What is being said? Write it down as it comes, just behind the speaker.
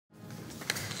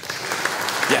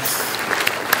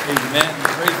Amen.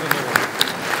 Praise the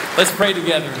Lord. Let's pray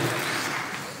together.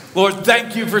 Lord,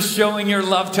 thank you for showing your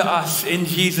love to us in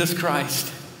Jesus Christ.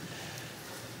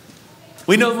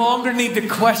 We no longer need to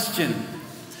question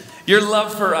your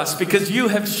love for us because you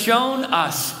have shown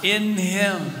us in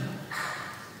him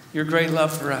your great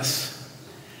love for us.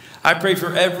 I pray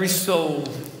for every soul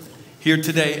here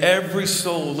today, every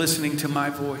soul listening to my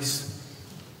voice,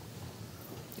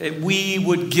 that we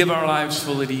would give our lives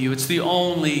fully to you. It's the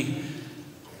only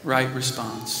right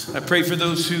response. I pray for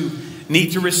those who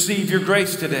need to receive your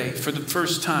grace today for the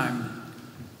first time,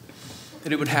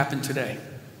 that it would happen today.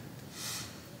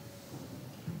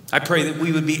 I pray that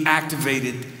we would be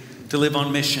activated to live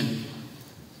on mission,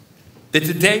 that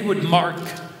today would mark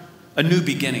a new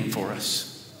beginning for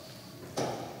us.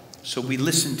 So we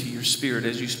listen to your Spirit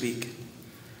as you speak.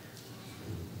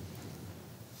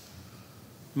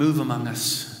 Move among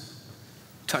us.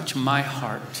 Touch my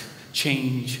heart.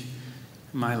 Change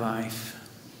my life.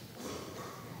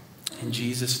 In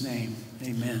Jesus' name,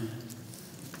 amen.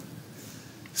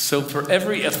 So for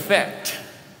every effect,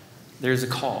 there's a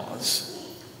cause.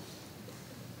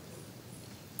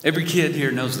 Every kid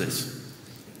here knows this.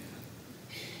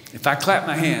 If I clap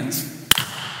my hands,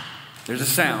 there's a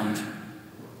sound.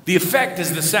 The effect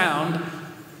is the sound.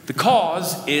 The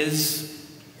cause is,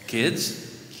 kids,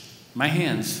 my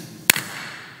hands.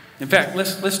 In fact,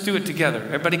 let's do it together.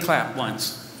 Everybody clap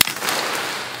once.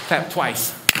 Clap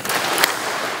twice.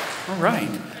 All right.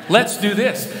 Let's do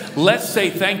this. Let's say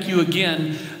thank you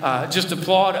again. Just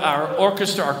applaud our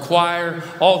orchestra, our choir,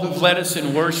 all who've led us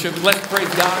in worship. Let's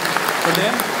praise God for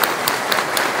them.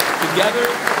 Together,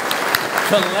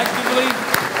 collectively,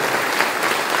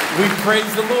 we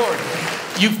praise the Lord.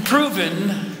 You've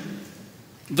proven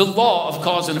the law of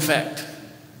cause and effect.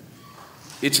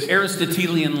 It's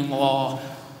Aristotelian law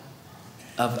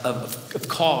of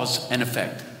cause and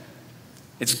effect.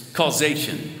 It's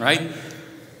causation, right?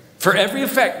 For every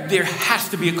effect, there has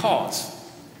to be a cause.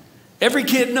 Every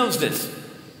kid knows this.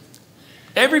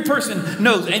 Every person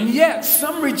knows, and yet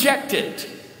some reject it.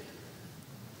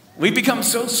 We become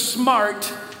so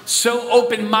smart, so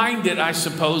open-minded, I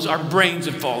suppose, our brains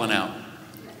have fallen out.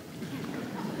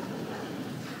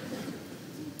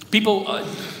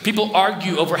 People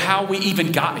argue over how we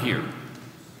even got here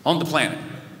on the planet.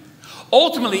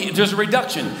 Ultimately, there's a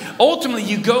reduction. Ultimately,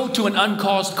 you go to an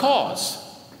uncaused cause.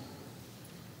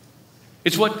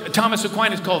 It's what Thomas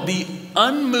Aquinas called the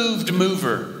unmoved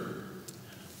mover,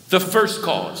 the first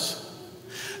cause.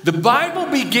 The Bible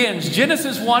begins,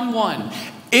 Genesis 1:1.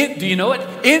 Do you know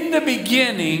it? In the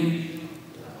beginning,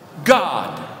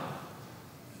 God.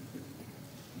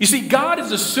 You see, God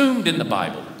is assumed in the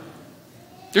Bible.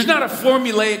 There's not a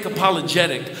formulaic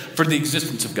apologetic for the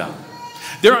existence of God.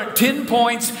 There aren't 10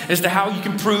 points as to how you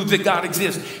can prove that God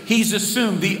exists. He's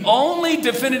assumed. The only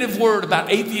definitive word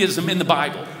about atheism in the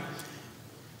Bible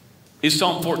is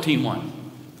Psalm 14:1.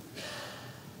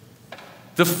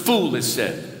 The fool has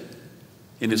said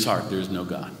in his heart, there is no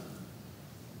God.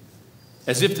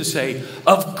 As if to say,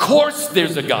 of course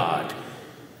there's a God,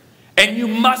 and you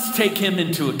must take him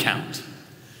into account.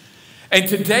 And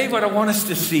today what I want us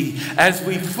to see, as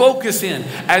we focus in,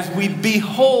 as we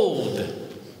behold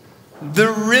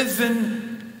the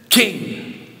risen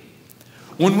King,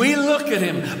 when we look at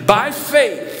him by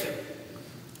faith,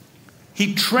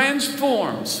 he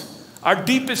transforms our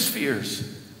deepest fears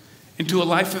into a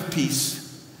life of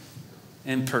peace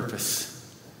and purpose.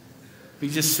 We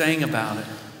just sang about it.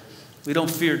 We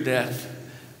don't fear death.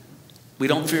 We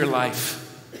don't fear life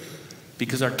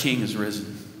because our King is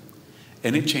risen.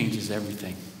 And it changes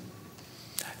everything.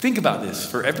 Think about this.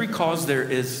 For every cause there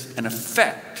is an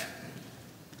effect.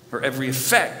 For every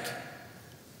effect,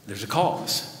 there's a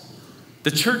cause.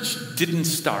 The church didn't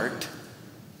start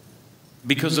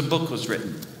because a book was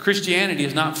written. Christianity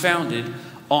is not founded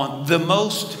on the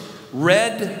most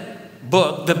read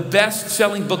book, the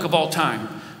best-selling book of all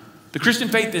time. The Christian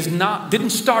faith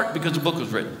didn't start because a book was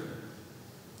written.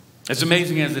 As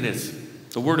amazing as it is,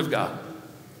 the Word of God.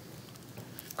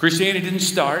 Christianity didn't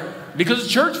start because the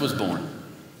church was born.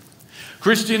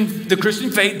 The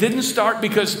Christian faith didn't start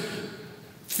because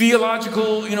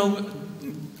theological,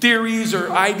 theories or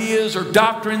ideas or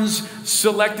doctrines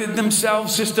selected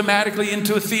themselves systematically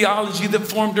into a theology that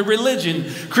formed a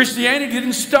religion. Christianity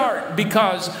didn't start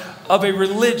because of a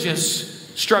religious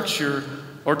structure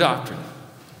or doctrine.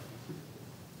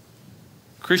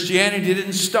 Christianity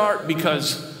didn't start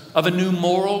because of a new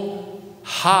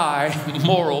high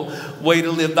moral way to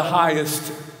live, the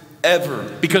highest ever,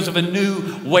 because of a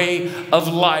new way of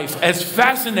life. As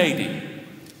fascinating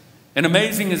and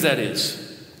amazing as that is,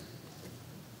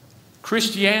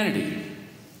 Christianity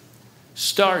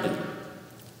started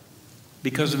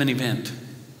Because of an event.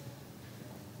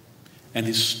 An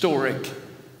historic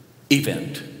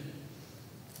event.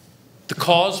 The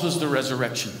cause was the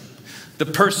resurrection. The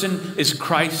person is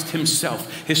Christ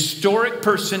himself. Historic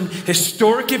person,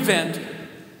 historic event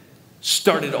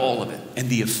started all of it. And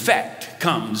the effect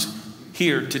comes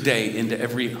here today into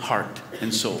every heart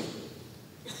and soul.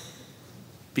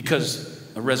 Because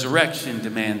a resurrection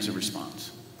demands a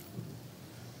response.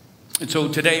 And so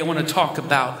today I want to talk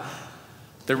about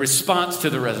the response to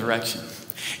the resurrection.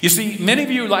 You see, many of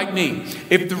you like me,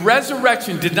 if the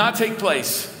resurrection did not take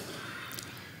place,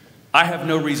 I have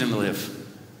no reason to live.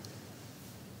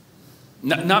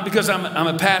 Not because I'm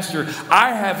a pastor.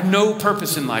 I have no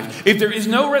purpose in life. If there is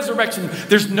no resurrection,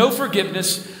 there's no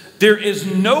forgiveness. There is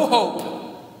no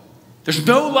hope. There's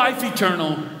no life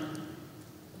eternal.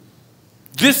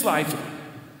 This life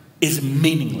is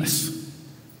meaningless.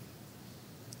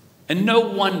 And no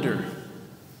wonder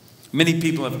many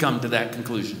people have come to that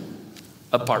conclusion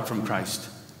apart from Christ,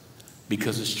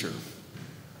 because it's true.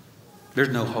 There's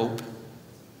no hope.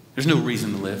 There's no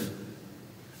reason to live.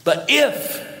 But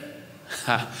if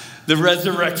the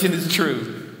resurrection is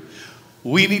true,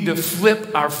 we need to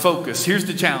flip our focus. Here's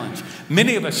the challenge.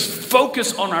 Many of us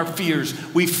focus on our fears.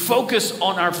 We focus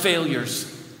on our failures.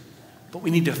 But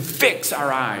we need to fix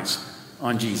our eyes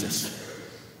on Jesus,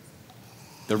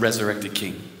 the resurrected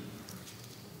King.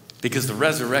 Because the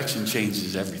resurrection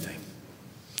changes everything.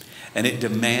 And it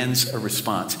demands a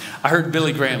response. I heard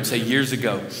Billy Graham say years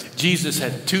ago, Jesus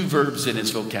had 2 verbs in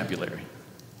his vocabulary.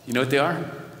 You know what they are?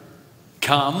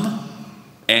 Come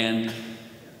and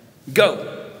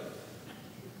go.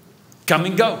 Come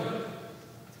and go.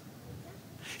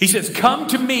 He says, come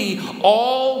to me,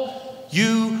 all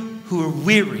you who are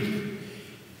weary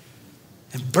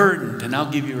and burdened, and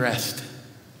I'll give you rest.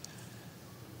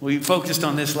 We focused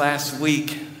on this last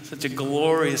week. Such a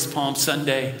glorious Palm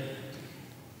Sunday.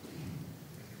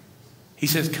 He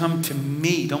says, come to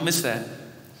me. Don't miss that.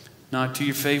 Not to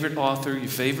your favorite author, your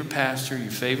favorite pastor,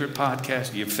 your favorite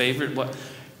podcast, your favorite what.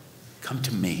 Come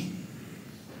to me.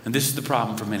 And this is the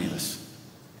problem for many of us.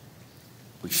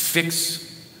 We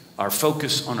fix our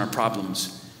focus on our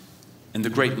problems. And the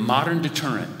great modern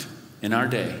deterrent in our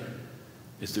day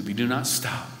is that we do not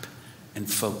stop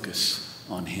and focus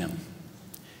on him.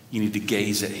 You need to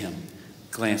gaze at him.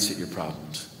 Glance at your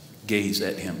problems. Gaze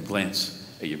at him. Glance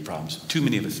at your problems. Too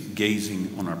many of us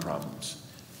gazing on our problems.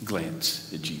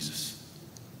 Glance at Jesus.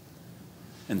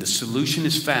 And the solution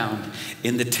is found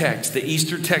in the text, the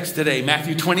Easter text today,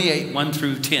 Matthew 28, 1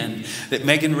 through 10, that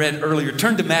Megan read earlier.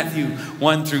 Turn to Matthew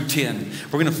 1 through 10.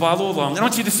 We're going to follow along. I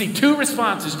want you to see 2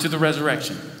 responses to the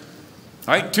resurrection.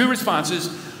 All right, 2 responses,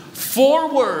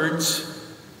 4 words,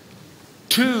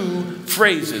 2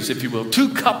 phrases, if you will,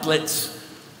 2 couplets,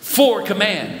 4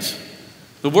 commands.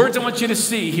 The words I want you to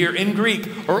see here in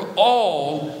Greek are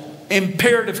all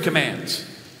imperative commands.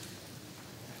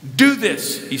 Do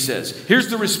this, he says. Here's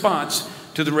the response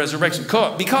to the resurrection.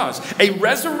 Because a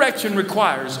resurrection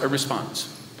requires a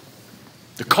response.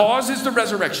 The cause is the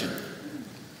resurrection.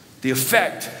 The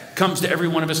effect comes to every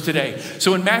one of us today.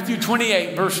 So in Matthew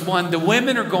 28, verse 1, the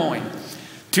women are going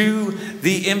to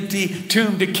the empty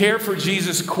tomb to care for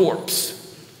Jesus'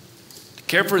 corpse. To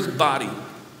care for his body.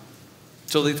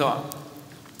 So they thought.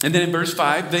 And then in verse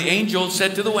 5, the angel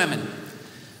said to the women,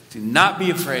 do not be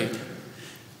afraid.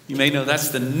 You may know that's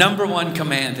the number 1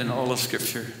 command in all of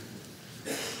Scripture.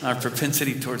 Our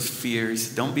propensity towards fear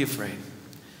is don't be afraid.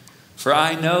 For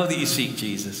I know that you seek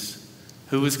Jesus,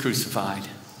 who was crucified.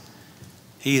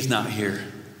 He is not here,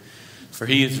 for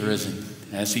he is risen,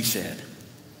 as he said.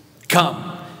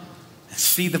 Come and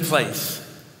see the place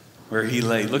where he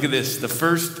lay. Look at this. The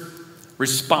first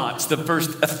response, the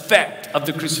first effect of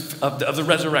the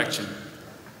resurrection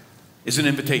is an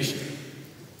invitation.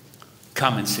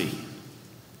 Come and see.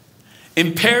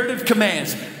 Imperative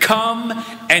commands. Come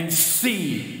and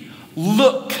see.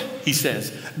 Look, he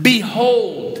says.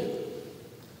 Behold.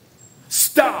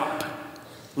 Stop.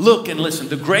 Look and listen.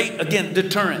 The great, again,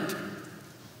 deterrent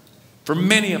for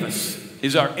many of us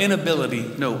is our inability,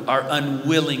 no, our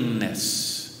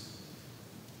unwillingness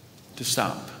to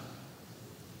stop.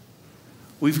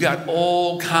 We've got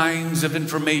all kinds of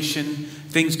information,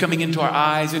 things coming into our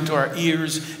eyes, into our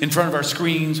ears, in front of our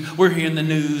screens. We're hearing the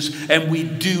news, and we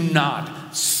do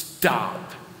not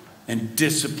stop and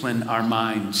discipline our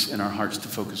minds and our hearts to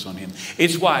focus on him.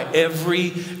 It's why every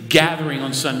gathering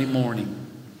on Sunday morning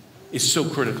is so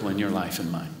critical in your life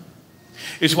and mine.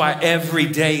 It's why every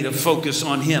day to focus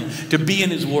on him, to be in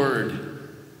his word,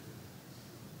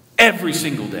 every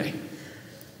single day.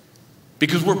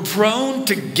 Because we're prone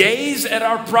to gaze at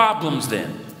our problems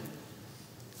then.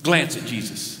 Glance at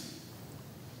Jesus.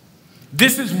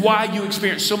 This is why you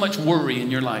experience so much worry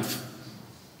in your life.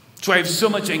 It's why you have so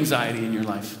much anxiety in your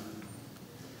life.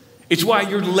 It's why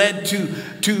you're led to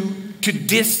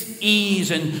dis-ease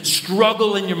and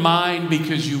struggle in your mind,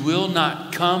 because you will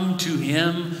not come to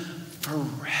him for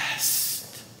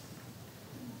rest.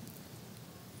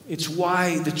 It's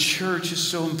why the church is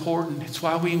so important. It's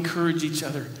why we encourage each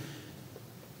other.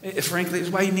 Frankly, it's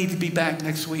why you need to be back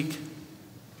next week.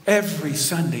 Every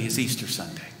Sunday is Easter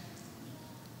Sunday.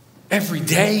 Every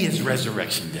day is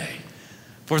Resurrection Day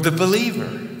for the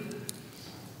believer.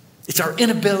 It's our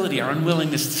inability, our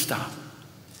unwillingness to stop.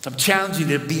 I'm challenging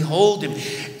you to behold him.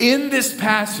 In this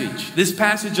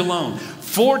passage alone,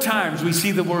 4 times we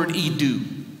see the word idu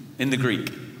in the Greek.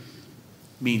 It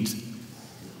means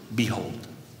behold.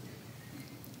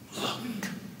 Look.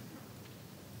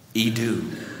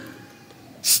 Idu.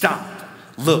 Stop.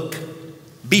 Look.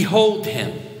 Behold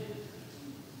him.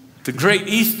 The great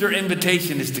Easter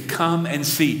invitation is to come and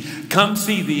see. Come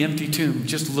see the empty tomb.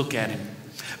 Just look at him.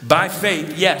 By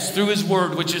faith, yes, through his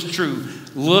word, which is true,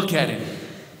 look at him.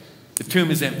 The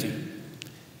tomb is empty.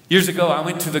 Years ago, I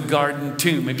went to the Garden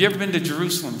Tomb. Have you ever been to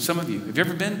Jerusalem? Some of you. Have you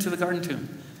ever been to the Garden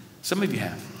Tomb? Some of you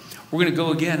have. We're going to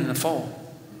go again in the fall.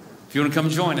 If you want to come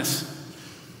join us,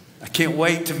 I can't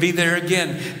wait to be there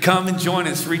again. Come and join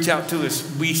us. Reach out to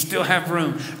us. We still have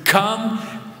room. Come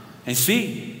and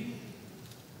see.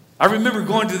 I remember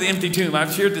going to the empty tomb.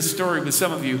 I've shared this story with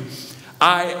some of you.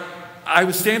 I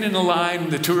was standing in the line,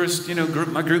 the tourist, group,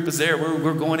 my group is there.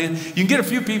 We're going in. You can get a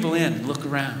few people in and look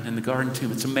around in the Garden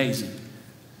Tomb. It's amazing.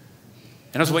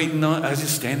 And I was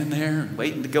just standing there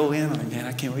waiting to go in. I'm like, man,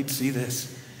 I can't wait to see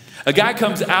this. A guy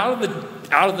comes out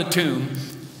of the tomb,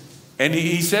 and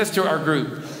he says to our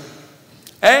group,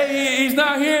 hey, he's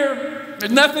not here.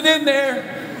 There's nothing in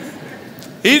there.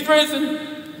 He's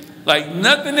risen. Like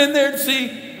nothing in there to see.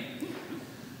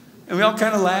 And we all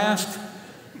kind of laughed.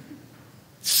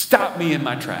 Stopped me in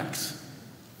my tracks.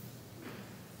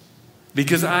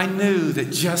 Because I knew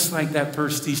that just like that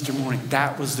first Easter morning,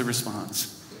 that was the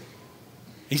response.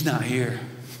 He's not here.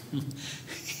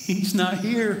 He's not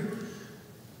here.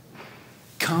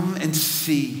 Come and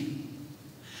see.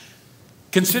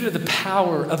 Consider the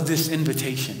power of this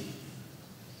invitation.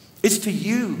 It's to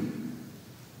you.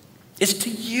 It's to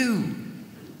you.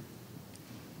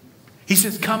 He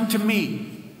says, come to me.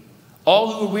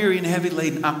 All who are weary and heavy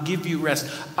laden, I'll give you rest.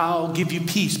 I'll give you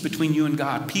peace between you and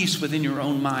God. Peace within your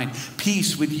own mind.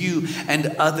 Peace with you and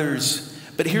others.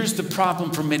 But here's the problem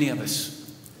for many of us.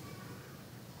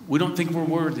 We don't think we're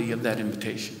worthy of that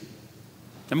invitation.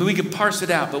 I mean, we can parse it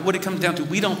out, but what it comes down to,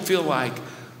 we don't feel like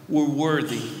we're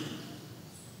worthy.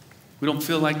 We don't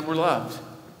feel like we're loved.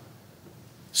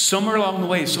 Somewhere along the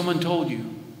way, someone told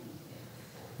you,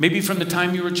 maybe from the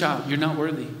time you were a child, you're not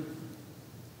worthy.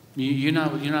 You're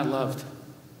not loved.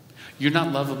 You're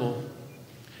not lovable.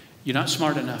 You're not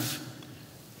smart enough.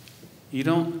 You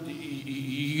don't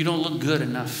look good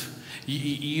enough.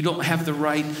 You don't have the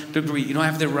right degree. You don't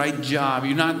have the right job.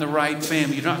 You're not in the right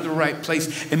family. You're not in the right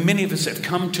place. And many of us have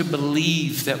come to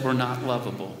believe that we're not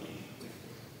lovable.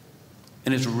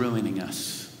 And it's ruining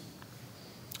us.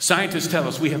 Scientists tell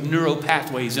us we have neural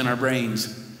pathways in our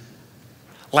brains.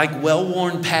 Like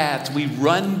well-worn paths, we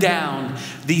run down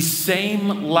these same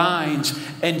lines,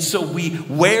 and so we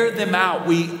wear them out.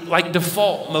 We, like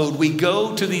default mode, we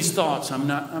go to these thoughts. I'm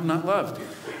not loved.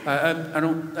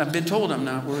 I've been told I'm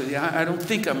not worthy. I don't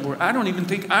think I'm worthy. I don't even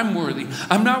think I'm worthy.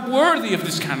 I'm not worthy of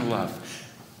this kind of love.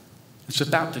 It's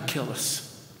about to kill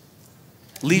us.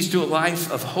 Leads to a life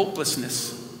of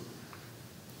hopelessness.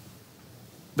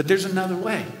 But there's another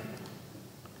way.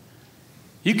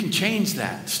 You can change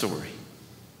that story.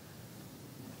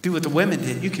 Do what the women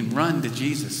did. You can run to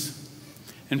Jesus.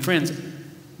 And friends,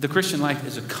 the Christian life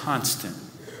is a constant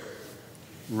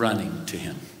running to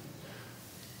him.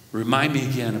 Remind me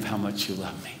again of how much you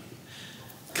love me.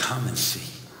 Come and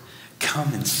see.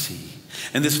 Come and see.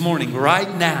 And this morning,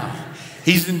 right now,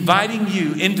 he's inviting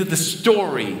you into the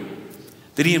story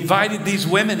that he invited these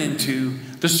women into,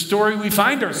 the story we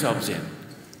find ourselves in.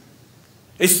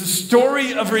 It's the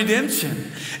story of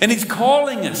redemption. And he's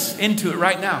calling us into it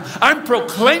right now. I'm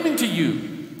proclaiming to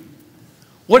you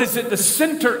what is at the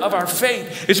center of our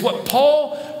faith. It's what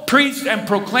Paul preached and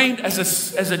proclaimed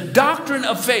as a doctrine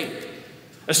of faith.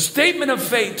 A statement of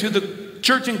faith to the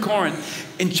church in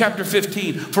Corinth in chapter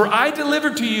 15. For I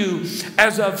delivered to you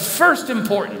as of first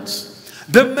importance,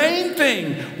 the main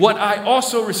thing, what I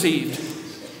also received,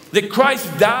 that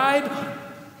Christ died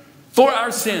for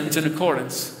our sins in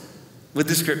accordance with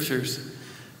the scriptures,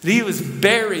 that he was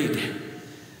buried,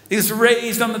 He was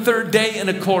raised on the third day in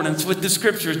accordance with the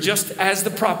scriptures, just as the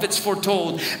prophets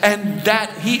foretold. And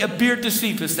that he appeared to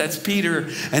Cephas, that's Peter,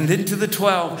 and then to the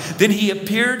 12. Then he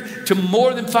appeared to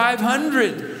more than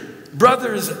 500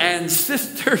 brothers and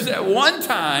sisters at one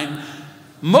time,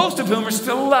 most of whom are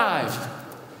still alive.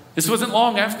 This wasn't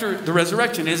long after the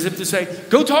resurrection, as if to say,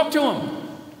 go talk to him.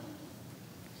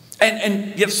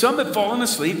 And yet some had fallen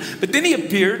asleep. But then he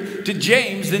appeared to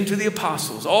James, then to the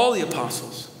apostles, all the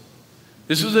apostles.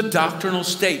 This was a doctrinal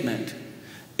statement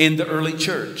in the early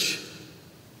church.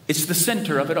 It's the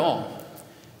center of it all.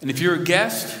 And if you're a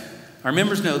guest, our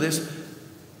members know this.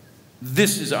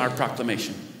 This is our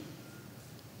proclamation.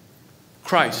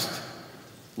 Christ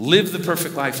lived the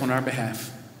perfect life on our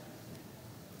behalf.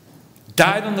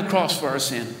 Died on the cross for our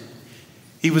sin.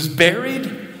 He was buried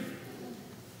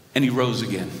and he rose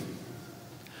again.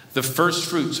 The first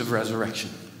fruits of resurrection.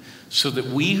 So that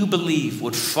we who believe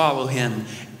would follow him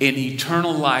in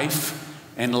eternal life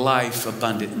and life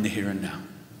abundant in the here and now.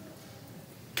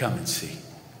 Come and see.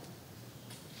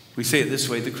 We say it this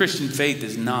way. The Christian faith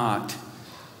is not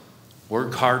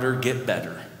work harder, get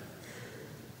better.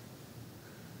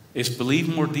 It's believe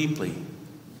more deeply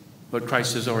what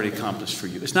Christ has already accomplished for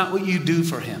you. It's not what you do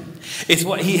for him. It's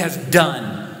what he has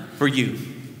done for you.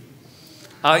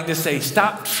 I like to say,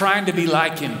 stop trying to be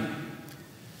like him.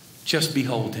 Just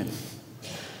behold him.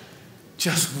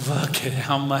 Just look at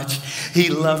how much he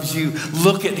loves you.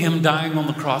 Look at him dying on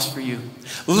the cross for you.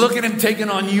 Look at him taking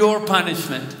on your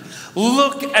punishment.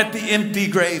 Look at the empty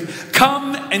grave.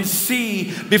 Come and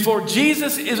see. Before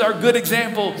Jesus is our good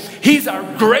example, he's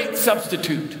our great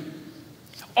substitute.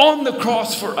 On the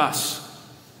cross for us.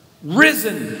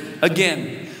 Risen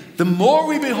again. The more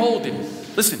we behold him.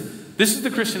 Listen, this is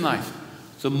the Christian life.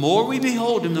 The more we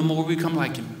behold him, the more we become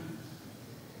like him.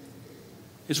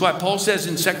 It's why Paul says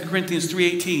in 2 Corinthians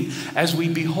 3:18, as we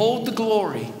behold the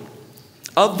glory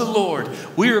of the Lord,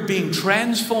 we are being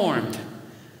transformed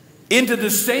into the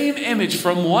same image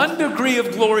from one degree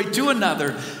of glory to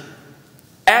another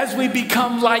as we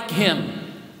become like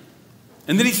him.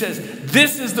 And then he says,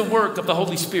 this is the work of the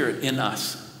Holy Spirit in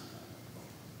us.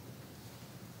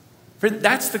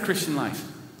 That's the Christian life.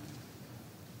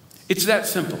 It's that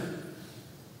simple.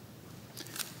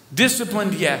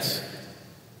 Disciplined, yes.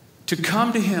 To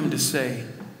come to him to say,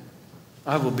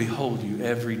 I will behold you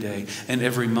every day. And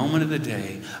every moment of the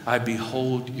day, I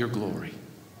behold your glory.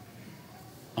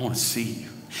 I want to see you.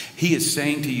 He is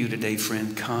saying to you today,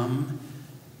 friend, come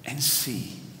and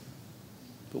see.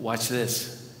 But watch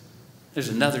this. There's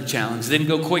another challenge. Then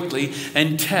go quickly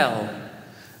and tell.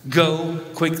 Go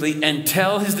quickly and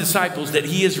tell his disciples that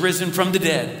he is risen from the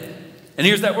dead. And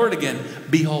here's that word again.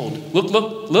 Behold. Look,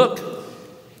 look, look.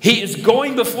 He is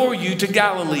going before you to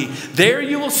Galilee. There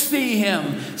you will see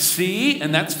him. See,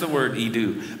 and that's the word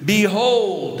edu.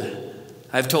 Behold,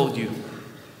 I've told you.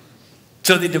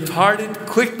 So they departed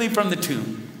quickly from the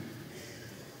tomb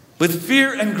with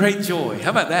fear and great joy.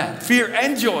 How about that? Fear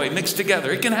and joy mixed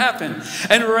together. It can happen.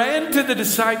 And ran to the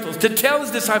disciples to tell his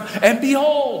disciples. And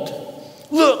behold,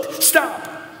 look, stop.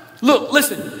 Look,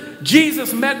 listen.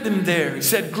 Jesus met them there. He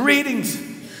said,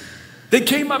 greetings. They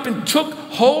came up and took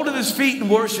hold of his feet and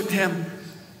worshiped him.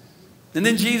 And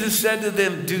then Jesus said to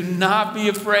them, do not be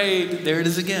afraid. There it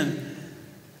is again.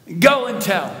 Go and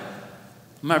tell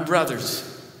my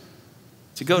brothers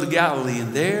to go to Galilee,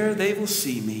 and there they will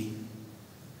see me.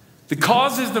 The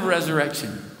cause is the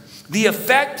resurrection. The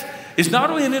effect is not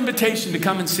only an invitation to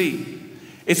come and see.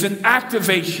 It's an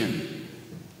activation.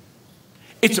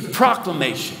 It's a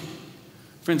proclamation.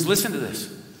 Friends, listen to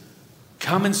this.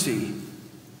 Come and see.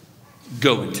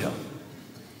 Go and tell.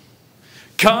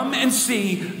 Come and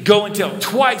see, go and tell.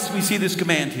 Twice we see this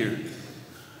command here.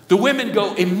 The women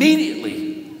go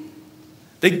immediately.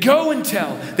 They go and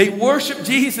tell. They worship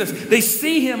Jesus. They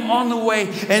see him on the way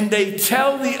and they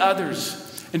tell the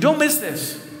others. And don't miss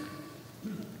this.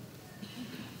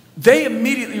 They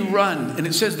immediately run, and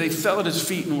it says they fell at his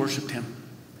feet and worshiped him.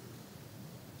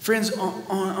 Friends,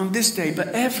 on this day, but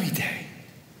every day,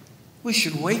 we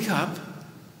should wake up.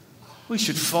 We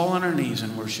should fall on our knees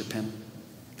and worship him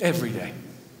every day.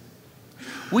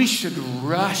 We should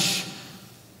rush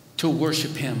to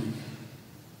worship him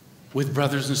with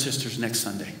brothers and sisters next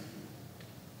Sunday.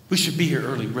 We should be here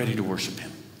early, ready to worship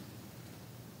him.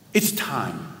 It's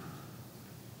time.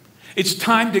 It's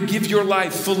time to give your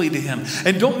life fully to him.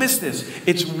 And don't miss this.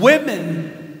 It's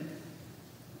women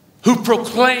who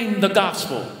proclaim the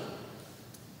gospel.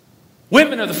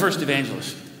 Women are the first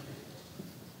evangelists.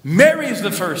 Mary is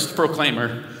the first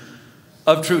proclaimer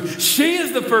of truth. She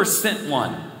is the first sent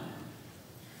one.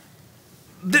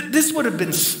 This would have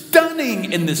been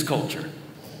stunning in this culture.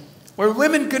 where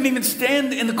women couldn't even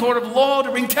stand in the court of law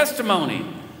to bring testimony.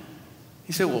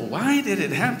 He said, well, why did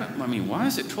it happen? I mean, why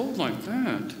is it told like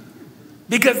that?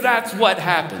 Because that's what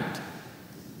happened.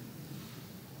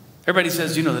 Everybody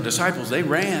says, you know, the disciples, they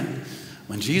ran.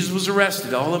 When Jesus was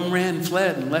arrested, all of them ran,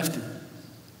 fled, and left him.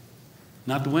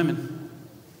 Not the women.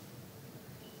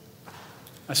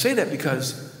 I say that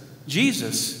because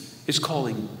Jesus is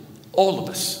calling all of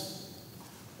us,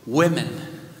 women,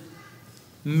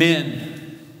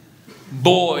 men,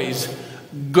 boys,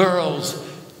 girls,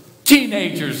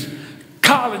 teenagers,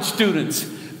 college students,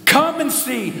 come and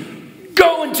see.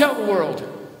 Go and tell the world.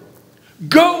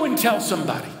 Go and tell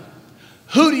somebody.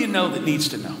 Who do you know that needs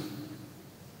to know?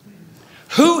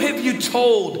 Who have you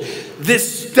told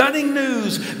this stunning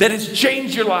news that has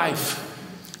changed your life?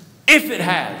 If it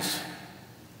has,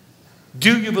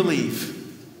 do you believe?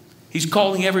 He's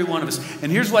calling every one of us.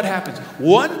 And here's what happens.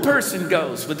 One person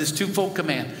goes with this twofold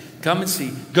command. Come and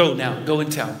see. Go now. Go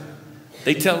and tell.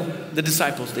 They tell the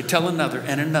disciples. They tell another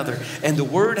and another. And the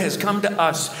word has come to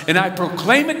us. And I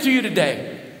proclaim it to you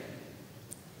today.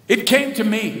 It came to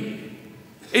me.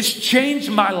 It's changed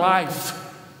my life.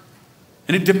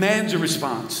 And it demands a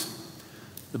response.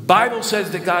 The Bible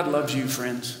says that God loves you,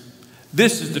 friends.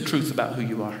 This is the truth about who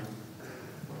you are.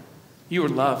 You are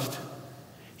loved.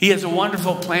 He has a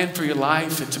wonderful plan for your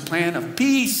life. It's a plan of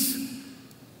peace,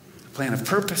 a plan of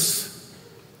purpose.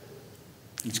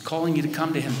 He's calling you to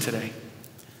come to him today.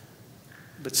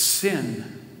 But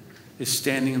sin is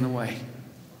standing in the way.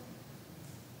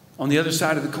 On the other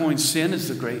side of the coin, sin is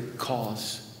the great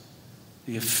cause.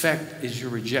 The effect is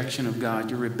your rejection of God,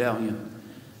 your rebellion,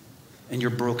 and your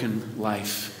broken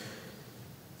life,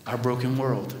 our broken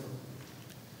world.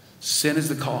 Sin is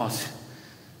the cause.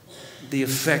 The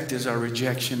effect is our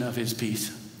rejection of his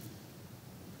peace.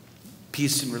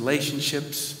 Peace in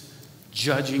relationships,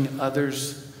 judging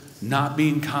others, not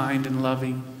being kind and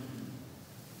loving,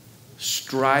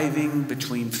 striving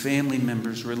between family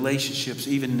members, relationships,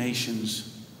 even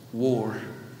nations, war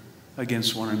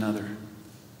against one another.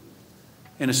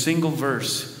 In a single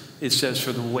verse, it says,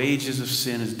 for the wages of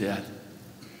sin is death.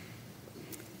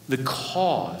 The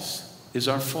cause is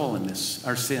our fallenness,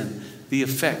 our sin. The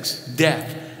effects,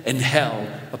 death and hell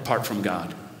apart from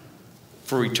God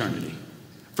for eternity.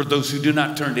 For those who do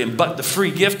not turn to him. But the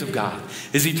free gift of God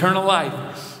is eternal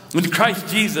life in Christ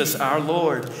Jesus our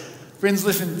Lord. Friends,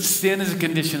 listen, sin is a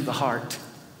condition of the heart.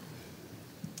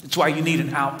 It's why you need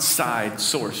an outside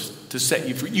source to set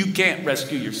you free. You can't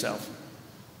rescue yourself.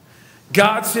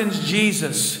 God sends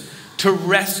Jesus to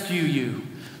rescue you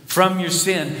from your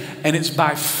sin, and it's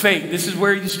by faith. This is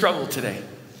where you struggle today.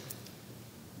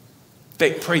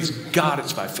 Faith, praise God,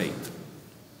 it's by faith,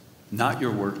 not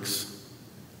your works.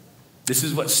 This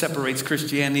is what separates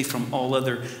Christianity from all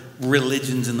other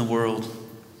religions in the world.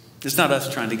 It's not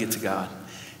us trying to get to God.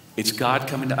 It's God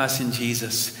coming to us in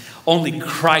Jesus. Only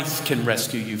Christ can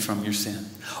rescue you from your sin.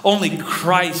 Only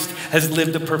Christ has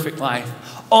lived a perfect life.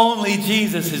 Only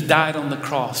Jesus has died on the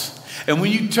cross. And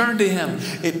when you turn to him,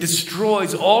 it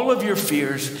destroys all of your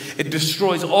fears. It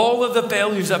destroys all of the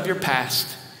failures of your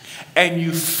past. And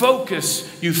you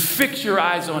focus, you fix your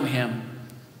eyes on him.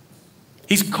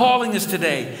 He's calling us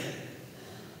today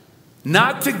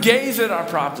not to gaze at our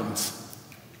problems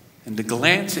and to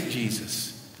glance at Jesus,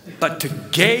 but to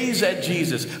gaze at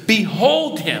Jesus.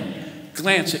 Behold him.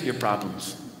 Glance at your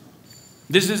problems.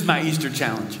 This is my Easter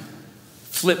challenge.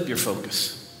 Flip your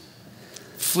focus.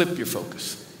 Flip your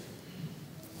focus.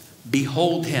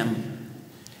 Behold him.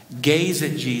 Gaze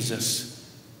at Jesus.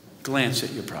 Glance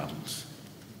at your problems.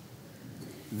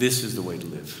 This is the way to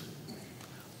live.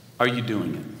 Are you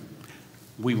doing it?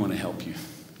 We want to help you.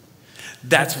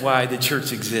 That's why the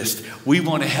church exists. We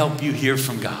want to help you hear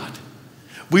from God.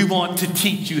 We want to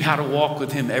teach you how to walk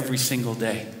with him every single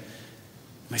day.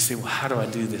 You may say, well, how do I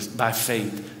do this? By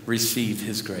faith, receive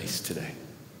his grace today.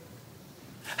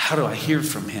 How do I hear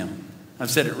from him?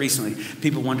 I've said it recently.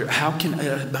 People wonder, how can,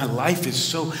 my life is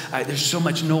so, there's so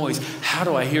much noise. How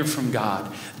do I hear from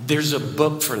God? There's a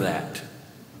book for that.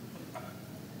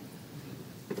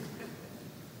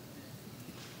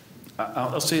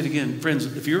 I'll say it again. Friends,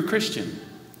 if you're a Christian,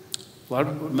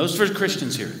 most of us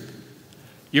Christians here,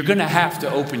 you're going to have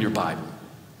to open your Bible.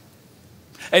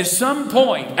 At some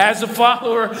point, as a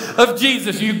follower of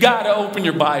Jesus, you've got to open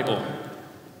your Bible.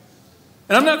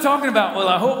 And I'm not talking about, well,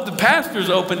 I hope the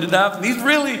pastor's opened it up and he's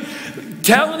really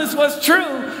telling us what's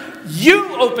true.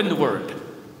 You open the Word.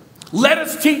 Let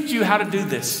us teach you how to do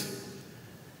this.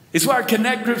 It's why our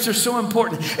connect groups are so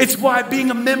important. It's why being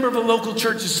a member of a local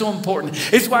church is so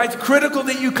important. It's why it's critical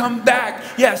that you come back,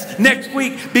 yes, next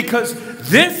week, because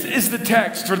this is the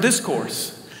text for this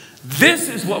course. This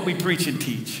is what we preach and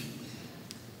teach.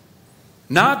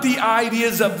 Not the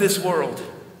ideas of this world,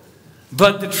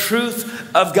 but the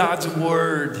truth of God's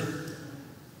word.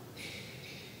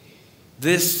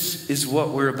 This is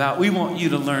what we're about. We want you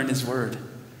to learn his word.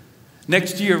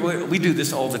 Next year, we do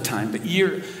this all the time, but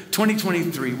year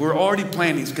 2023, we're already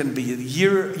planning it's going to be a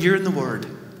year in the word.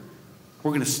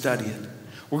 We're going to study it.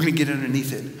 We're going to get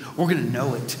underneath it. We're going to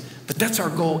know it. But that's our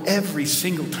goal every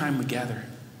single time we gather.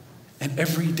 And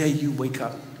every day you wake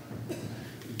up.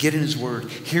 Get in his word.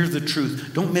 Hear the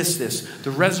truth. Don't miss this.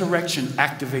 The resurrection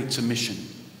activates a mission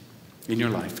in your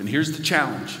life. And here's the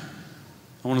challenge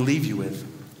I want to leave you with.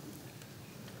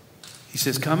 He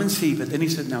says, come and see. But then he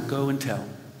said, now go and tell.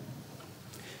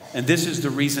 And this is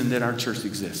the reason that our church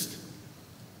exists.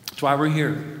 That's why we're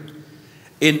here.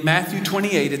 In Matthew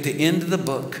 28, at the end of the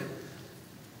book,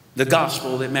 the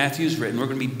gospel that Matthew's written, we're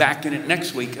going to be back in it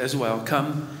next week as well.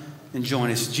 Come and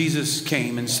join us. Jesus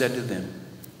came and said to them,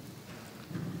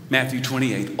 Matthew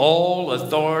 28, all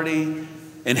authority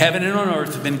in heaven and on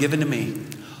earth have been given to me.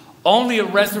 Only a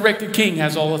resurrected king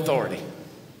has all authority.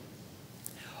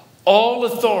 All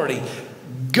authority.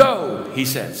 Go, he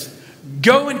says.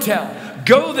 Go and tell.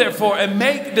 Go therefore and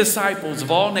make disciples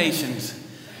of all nations,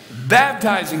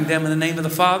 baptizing them in the name of the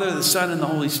Father, the Son, and the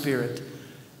Holy Spirit.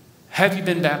 Have you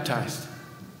been baptized?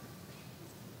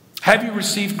 Have you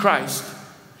received Christ?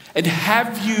 And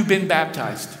have you been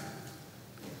baptized?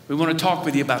 We want to talk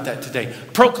with you about that today.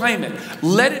 Proclaim it.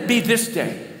 Let it be this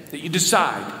day that you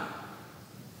decide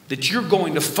that you're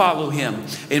going to follow him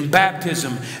in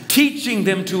baptism, teaching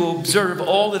them to observe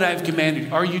all that I've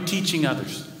commanded. Are you teaching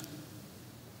others?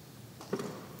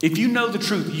 If you know the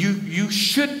truth, you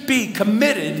should be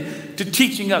committed to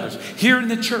teaching others. Here in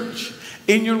the church,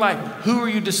 in your life, who are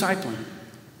you discipling?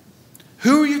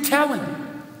 Who are you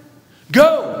telling?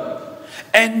 Go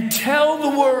and tell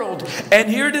the world. And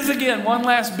here it is again. One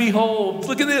last behold.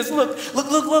 Look at this. Look.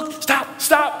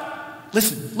 Stop.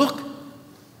 Listen, look.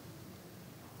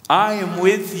 I am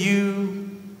with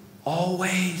you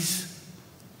always.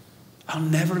 I'll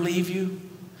never leave you,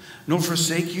 nor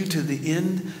forsake you to the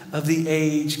end of the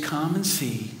age. Come and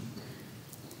see.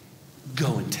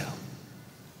 Go and tell.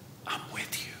 I'm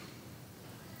with you.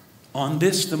 On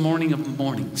this, the morning of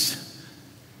mornings.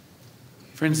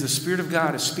 Friends, the Spirit of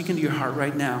God is speaking to your heart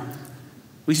right now.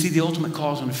 We see the ultimate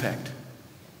cause and effect.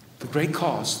 The great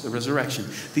cause, the resurrection.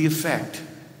 The effect,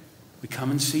 we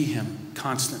come and see him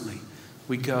constantly.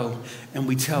 We go and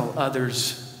we tell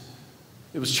others.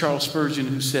 It was Charles Spurgeon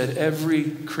who said,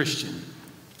 every Christian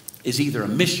is either a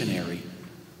missionary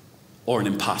or an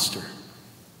imposter.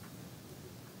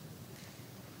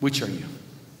 Which are you?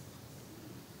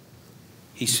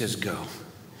 He says, go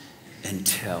and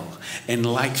tell. And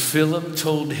like Philip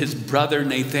told his brother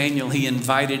Nathanael, he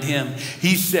invited him.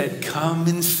 He said, come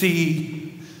and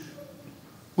see.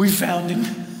 We found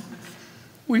him.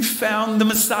 We found the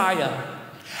Messiah.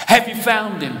 Have you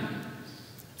found him?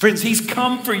 Friends, he's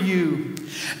come for you.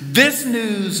 This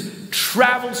news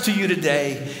travels to you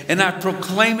today, and I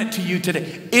proclaim it to you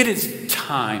today. It is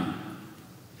time.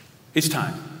 It's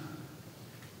time.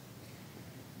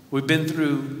 We've been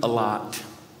through a lot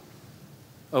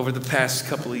over the past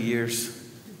couple of years.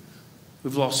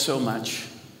 We've lost so much.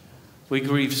 We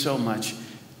grieve so much.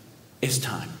 It's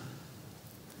time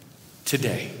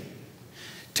today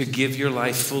to give your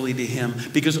life fully to him,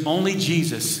 because only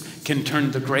Jesus can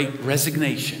turn the great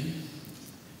resignation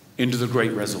into the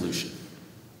great resolution.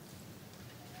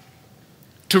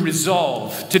 To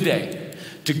resolve today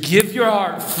to give your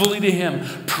heart fully to him.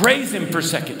 Praise him for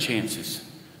second chances.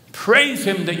 Praise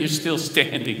him that you're still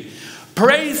standing.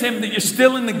 Praise him that you're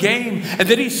still in the game and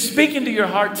that he's speaking to your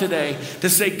heart today to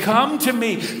say, come to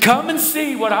me. Come and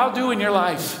see what I'll do in your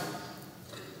life.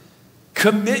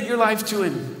 Commit your life to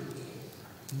him.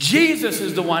 Jesus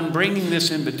is the one bringing this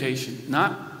invitation,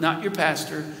 not your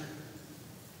pastor.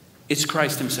 It's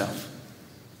Christ himself.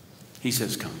 He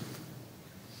says, come.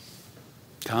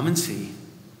 Come and see.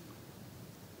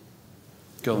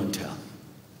 Go and tell.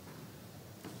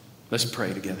 Let's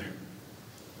pray together.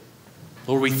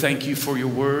 Lord, we thank you for your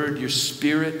word. Your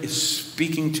Spirit is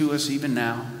speaking to us even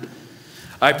now.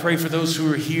 I pray for those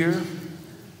who are here,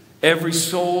 every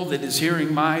soul that is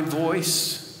hearing my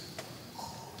voice.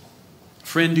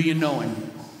 Friend, do you know him?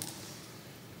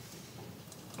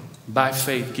 By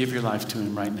faith, give your life to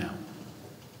him right now.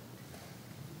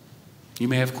 You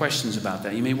may have questions about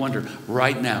that. You may wonder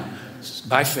right now,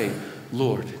 by faith,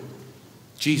 Lord,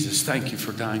 Jesus, thank you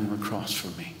for dying on the cross for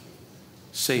me.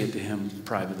 Say it to him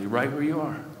privately, right where you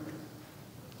are.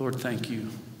 Lord, thank you.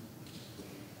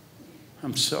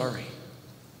 I'm sorry.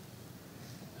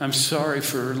 I'm sorry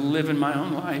for living my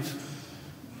own life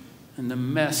and the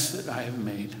mess that I have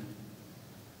made.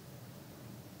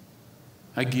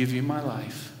 I give you my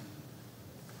life.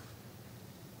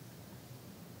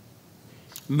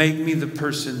 Make me the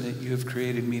person that you have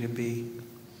created me to be.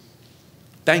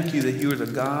 Thank you that you are the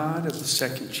God of the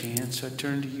second chance. I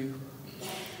turn to you.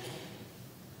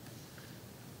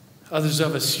 Others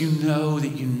of us, you know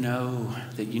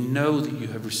that you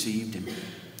have received him.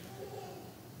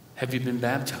 Have you been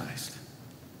baptized?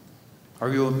 Are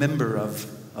you a member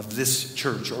of this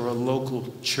church or a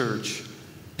local church?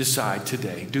 Decide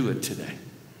today. Do it today.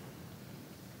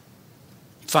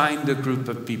 Find a group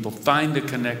of people. Find a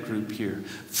connect group here.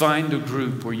 Find a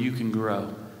group where you can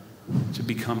grow to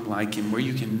become like him, where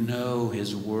you can know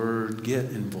his word. Get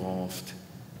involved.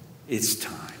 It's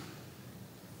time.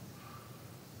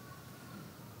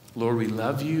 Lord, we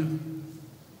love you.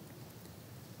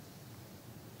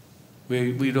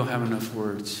 We don't have enough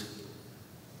words.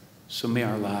 So may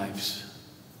our lives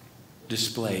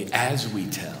display, as we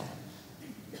tell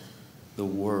the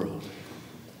world,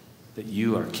 that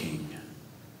you are King.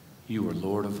 You are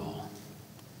Lord of all.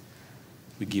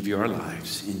 We give you our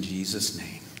lives in Jesus'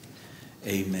 name.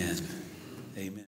 Amen. Amen.